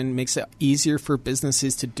regulation makes it easier for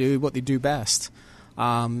businesses to do what they do best.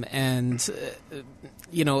 I mean,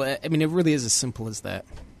 it really is as simple as that.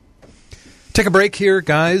 Take a break here,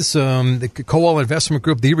 guys. The Kowal Investment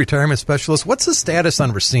Group, the retirement specialist. What's the status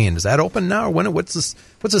on Racine? Is that open now? Or what's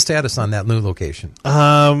the status on that new location?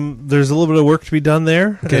 There's a little bit of work to be done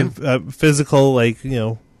there. Okay. Physical,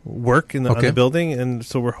 work on the building, and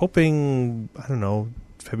so we're hoping, I don't know,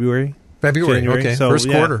 February, January. Okay, so, first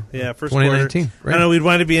quarter. Yeah, first 2019. quarter. Right. I know we'd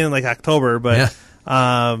want to be in October, but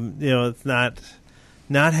it's not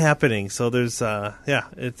happening. So there's there's a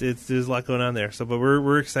lot going on there. So, but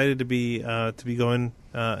we're excited to be going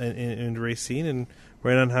into Racine and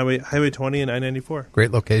right on Highway 20 and I-94. Great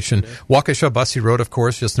location. Waukesha Bussy Road, of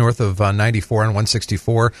course, just north of 94 and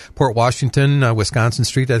 164. Port Washington, Wisconsin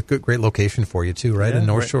Street, a great location for you, too, right? In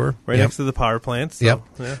North Shore. Right next to the power plants. So, yep.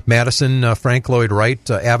 Yeah. Madison, Frank Lloyd Wright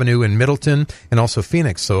Avenue in Middleton, and also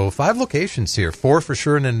Phoenix. So 5 locations here. 4 for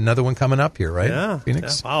sure, and then another one coming up here, right? Yeah.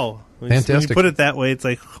 Phoenix. Yeah. Wow. Fantastic. When you put it that way, it's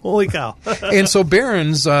like, holy cow. And so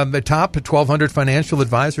Barron's, the top 1,200 financial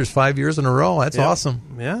advisors 5 years in a row. That's awesome.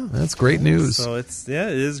 Yeah. That's great news. So it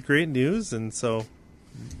is great news. And so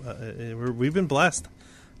we've been blessed.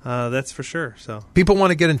 That's for sure. So people want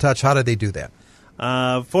to get in touch. How do they do that?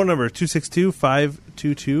 Phone number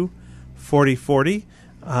 262-522-4040.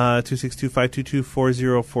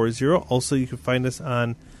 262-522-4040. Also, you can find us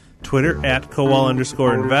on Twitter at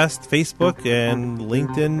Kowal_invest, Facebook and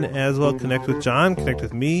LinkedIn as well. Connect with John, connect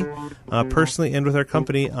with me personally and with our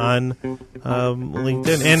company on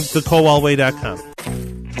LinkedIn and thekowalway.com.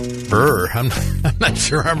 I'm not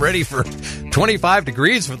sure I'm ready for 25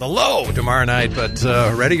 degrees for the low tomorrow night, but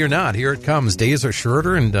ready or not, here it comes. Days are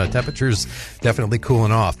shorter and temperatures definitely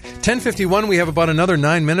cooling off. 10:51, we have about another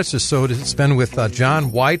 9 minutes or so to spend with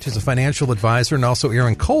John White, who's a financial advisor, and also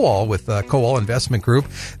Aaron Kowal with Kowal Investment Group.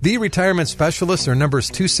 The retirement specialist, their number is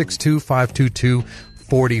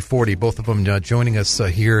 262-522-4040. Both of them joining us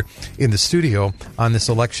here in the studio on this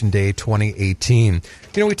Election Day 2018.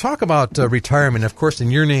 We talk about retirement. Of course,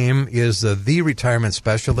 and your name is the retirement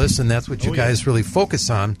specialist, and that's what you guys really focus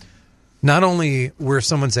on. Not only where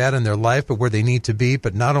someone's at in their life, but where they need to be,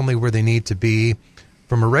 but not only where they need to be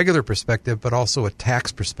from a regular perspective, but also a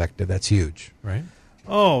tax perspective. That's huge, right?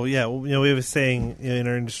 Oh, yeah. We have a saying in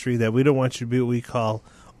our industry that we don't want you to be what we call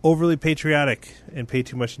overly patriotic and pay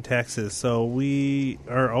too much in taxes. So we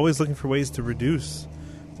are always looking for ways to reduce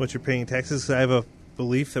what you're paying in taxes. I have a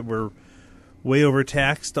belief that we're way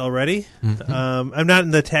overtaxed already. I'm not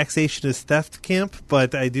in the taxation is theft camp,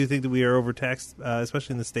 but I do think that we are overtaxed,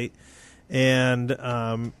 especially in the state. And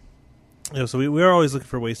so we are always looking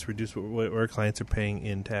for ways to reduce what our clients are paying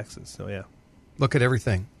in taxes. So yeah, look at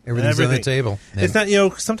everything. Everything's on the table. It's not,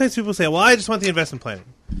 sometimes people say, well, I just want the investment planning.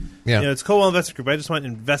 Yeah. It's Kowal Investment Group. I just want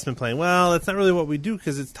investment planning. Well, that's not really what we do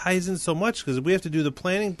because it ties in so much because we have to do the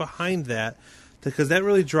planning behind that because that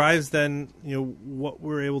really drives then, what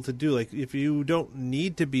we're able to do. Like if you don't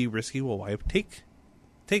need to be risky, well, why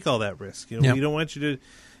take all that risk? We don't want you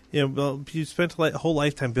to, you spent a whole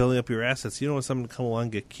lifetime building up your assets. You don't want someone to come along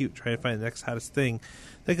and get cute, trying to find the next hottest thing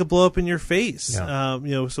that could blow up in your face.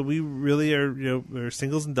 Yeah. So we really are,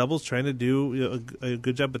 singles and doubles trying to do a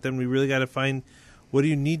good job, but then we really got to find what do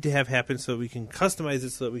you need to have happen so that we can customize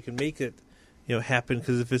it so that we can make it, happen.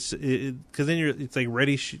 Because if because then it's like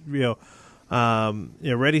ready,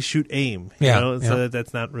 ready, shoot, aim. So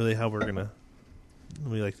that's not really how we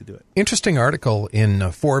like to do it. Interesting article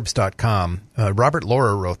in Forbes.com. Robert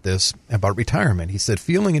Laurer wrote this about retirement. He said,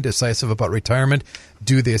 feeling indecisive about retirement,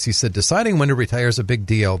 do this. He said, deciding when to retire is a big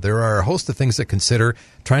deal. There are a host of things to consider.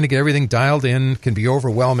 Trying to get everything dialed in can be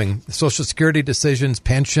overwhelming. Social Security decisions,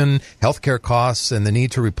 pension, healthcare costs, and the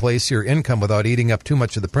need to replace your income without eating up too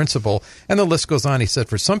much of the principal. And the list goes on. He said,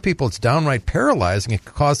 for some people, it's downright paralyzing. It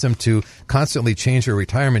can cause them to constantly change their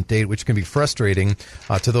retirement date, which can be frustrating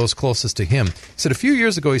to those closest to him. He said, a few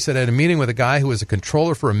years ago, he said, I had a meeting with a guy who was a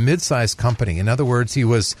controller for a mid-sized company. In other words, he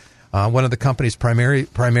was one of the company's primary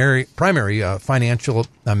financial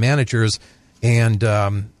managers and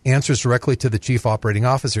answers directly to the chief operating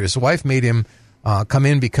officer. His wife made him come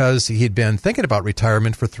in because he had been thinking about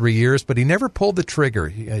retirement for 3 years, but he never pulled the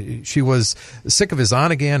trigger. She was sick of his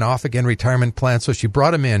on-again, off-again retirement plan, so she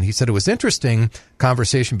brought him in. He said it was interesting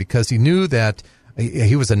conversation because he knew that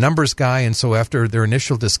he was a numbers guy, and so after their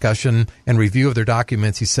initial discussion and review of their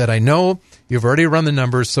documents, he said, I know you've already run the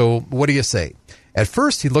numbers, so what do you say? At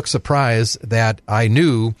first, he looked surprised that I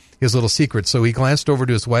knew his little secret, so he glanced over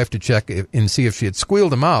to his wife to check and see if she had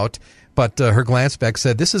squealed him out, but her glance back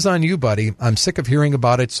said, this is on you, buddy. I'm sick of hearing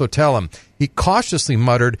about it, so tell him. He cautiously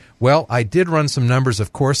muttered, well, I did run some numbers,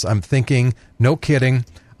 of course. I'm thinking, no kidding.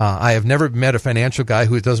 I have never met a financial guy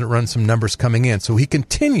who doesn't run some numbers coming in. So he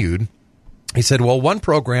continued. He said, well, one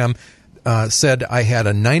program said I had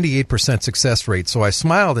a 98% success rate. So I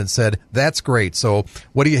smiled and said, that's great. So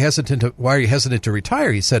why are you hesitant to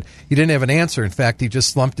retire? He said he didn't have an answer. In fact, he just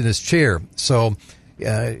slumped in his chair. So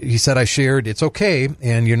he said, I shared, it's okay,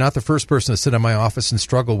 and you're not the first person to sit in my office and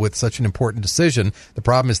struggle with such an important decision. The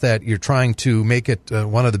problem is that you're trying to make it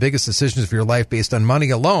one of the biggest decisions of your life based on money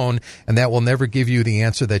alone, and that will never give you the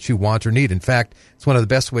answer that you want or need. In fact, it's one of the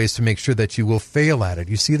best ways to make sure that you will fail at it.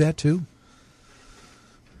 You see that too?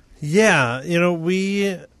 Yeah,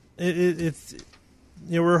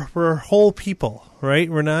 we're whole people, right?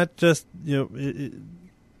 We're not just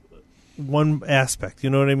one aspect.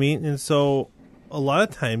 You know what I mean? And so a lot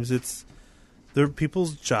of times it's their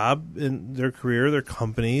people's job in their career, their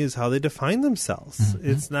company is how they define themselves.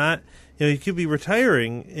 Mm-hmm. It's not he could be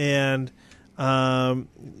retiring and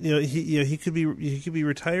he could be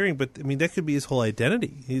retiring, but I mean that could be his whole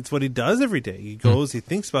identity. It's what he does every day. He goes, he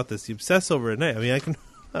thinks about this, he obsesses over it at night. I mean, I can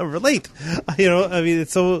relate. I mean,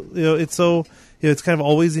 it's so it's kind of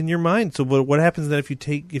always in your mind. So what happens then if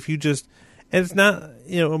you just, and it's not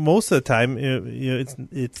most of the time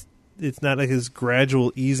it's not like this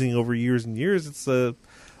gradual easing over years and years. It's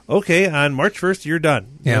okay, on March 1st you're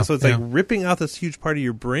done. So it's like ripping out this huge part of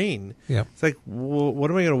your brain. Yeah, it's like, well, what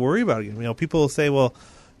am I going to worry about again? People will say, well,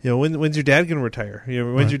 when's your dad going to retire?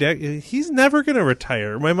 When's your dad? He's never going to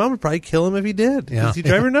retire. My mom would probably kill him if he did. Yeah. He'd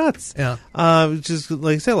drive her nuts. Just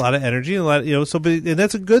like I said, a lot of energy and a lot, and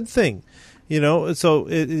that's a good thing, So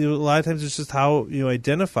a lot of times it's just how you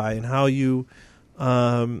identify and how you,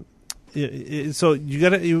 so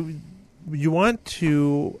you want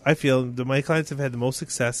to. I feel that my clients have had the most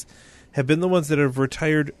success have been the ones that have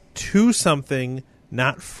retired to something,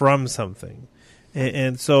 not from something,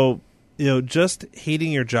 and so. Just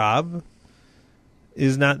hating your job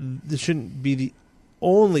shouldn't be the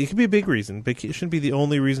only, it could be a big reason, but it shouldn't be the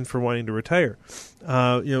only reason for wanting to retire.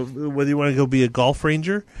 Whether you want to go be a golf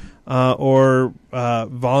ranger or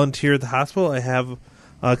volunteer at the hospital. I have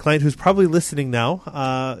a client who's probably listening now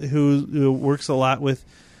who works a lot with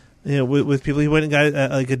with people. He went and got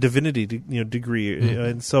like a divinity degree,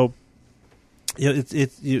 and so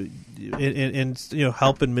it's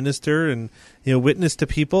help and minister and witness to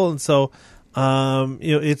people, and so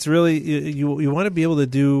it's really you want to be able to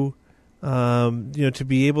do to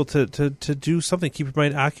be able to do something, keep your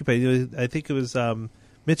mind occupied. I think it was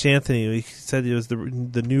Mitch Anthony. He said it was the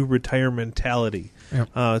new retirement mentality. Yep.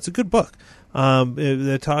 It's a good book.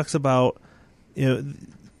 That talks about, a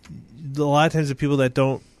lot of times the people that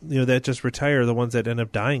don't, that just retire are the ones that end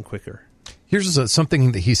up dying quicker. Here's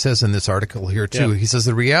something that he says in this article here, too. Yeah. He says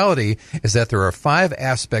the reality is that there are 5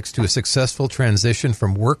 aspects to a successful transition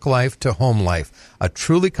from work life to home life. A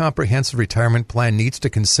truly comprehensive retirement plan needs to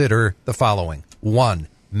consider the following. 1,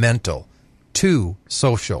 mental. 2,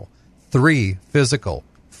 social. 3, physical.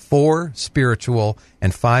 4, spiritual.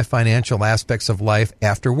 And 5, financial aspects of life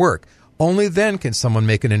after work. Only then can someone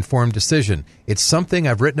make an informed decision. It's something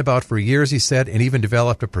I've written about for years, he said, and even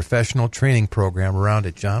developed a professional training program around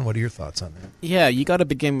it. John, what are your thoughts on that? Yeah, you got to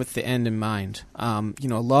begin with the end in mind. A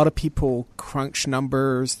lot of people crunch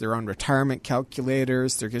numbers. They're on retirement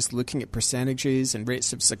calculators. They're just looking at percentages and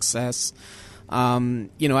rates of success.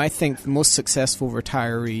 I think the most successful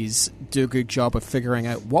retirees do a good job of figuring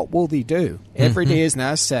out what will they do. Every day is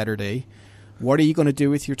now Saturday. What are you going to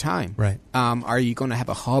do with your time? Right. Are you going to have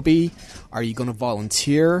a hobby? Are you going to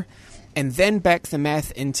volunteer? And then back the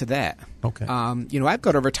math into that. Okay. I've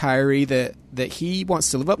got a retiree that he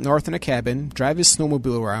wants to live up north in a cabin, drive his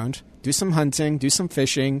snowmobile around, do some hunting, do some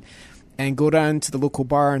fishing, and go down to the local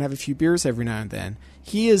bar and have a few beers every now and then.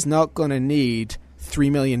 He is not going to need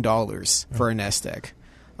 $3 million for a nest egg.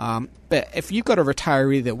 But if you've got a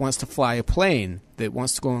retiree that wants to fly a plane, that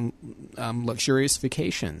wants to go on luxurious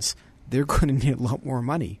vacations, they're going to need a lot more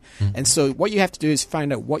money. Mm-hmm. And so what you have to do is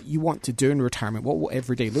find out what you want to do in retirement, what will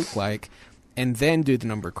every day look like, and then do the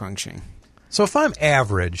number crunching. So if I'm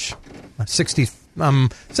average, say I'm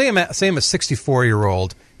a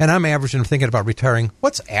 64-year-old, and I'm average and I'm thinking about retiring,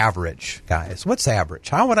 what's average, guys? What's average?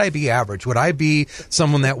 How would I be average? Would I be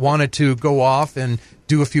someone that wanted to go off and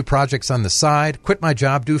do a few projects on the side, quit my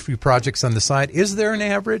job, do a few projects on the side? Is there an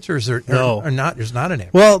average, or is there or not? There's not an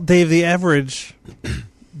average. Well, Dave, the average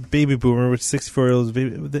baby boomer, which 64-year-olds,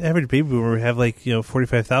 the average baby boomer would have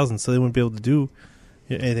 $45,000, so they wouldn't be able to do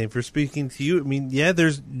anything. For speaking to you, I mean,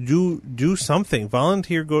 there's do something,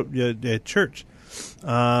 volunteer, go at church,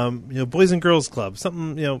 Boys and Girls Club,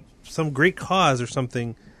 something, some great cause or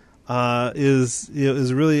something, is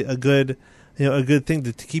really a good thing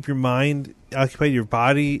to keep your mind occupied, your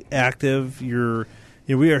body active.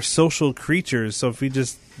 We are social creatures, so if we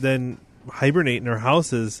just then hibernate in our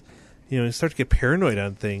houses, start to get paranoid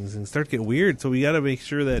on things and start to get weird. So we got to make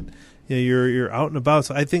sure that you're out and about.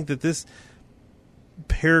 So I think that this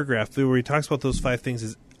paragraph where he talks about those 5 things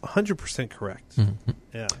is 100% correct. Mm-hmm.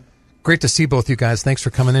 Yeah. Great to see both you guys. Thanks for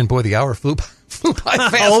coming in. Boy, the hour flew by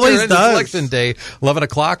faster. Always does. Election day, 11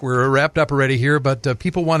 o'clock. We're wrapped up already here, but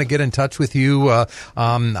people want to get in touch with you.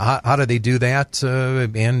 How do they do that?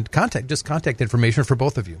 And contact information for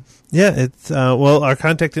both of you. Yeah, it's our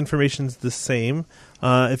contact information is the same.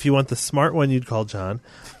 If you want the smart one, you'd call John.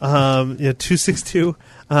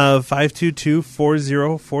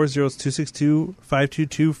 262-522-4040. It's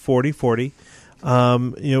 262-522-4040.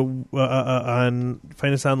 Find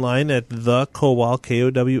us online at the Kowal,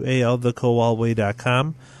 KOWAL,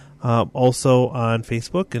 thekowalway.com. Also on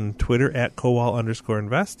Facebook and Twitter at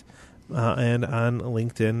Kowal_invest, and on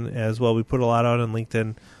LinkedIn as well. We put a lot out on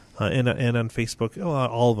LinkedIn and on Facebook,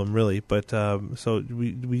 all of them really. But so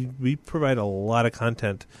we provide a lot of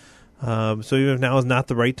content. So even if now is not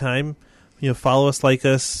the right time, follow us, like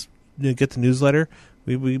us, get the newsletter.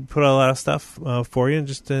 We put out a lot of stuff for you, and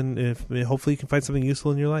hopefully you can find something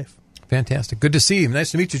useful in your life. Fantastic. Good to see you. Nice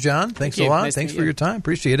to meet you, John. Thanks a lot. Nice Thanks for your time.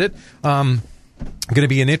 Appreciate it. Going to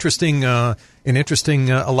be an interesting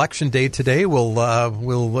election day today. We'll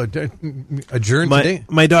adjourn today.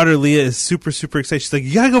 My daughter Leah is super, super excited. She's like,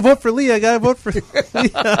 "You gotta go vote for Leah. I gotta vote for Leah."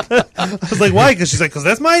 I was like, "Why?" Because she's like, "Because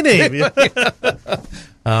that's my name."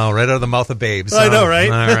 Oh, right out of the mouth of babes. I know,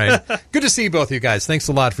 right? All right. Good to see both of you guys. Thanks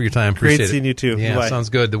a lot for your time. Appreciate it. Great seeing you too. Yeah, Bye. Sounds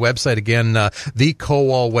good. The website again, the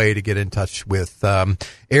Kowal Way, to get in touch with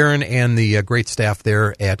Aaron and the great staff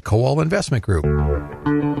there at Kowal Investment Group.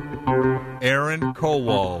 Aaron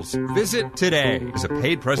Kowal's Visit Today is a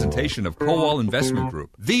paid presentation of Kowal Investment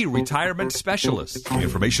Group, the retirement specialist. The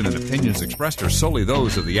information and opinions expressed are solely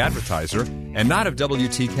those of the advertiser and not of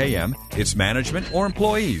WTKM, its management, or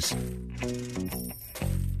employees.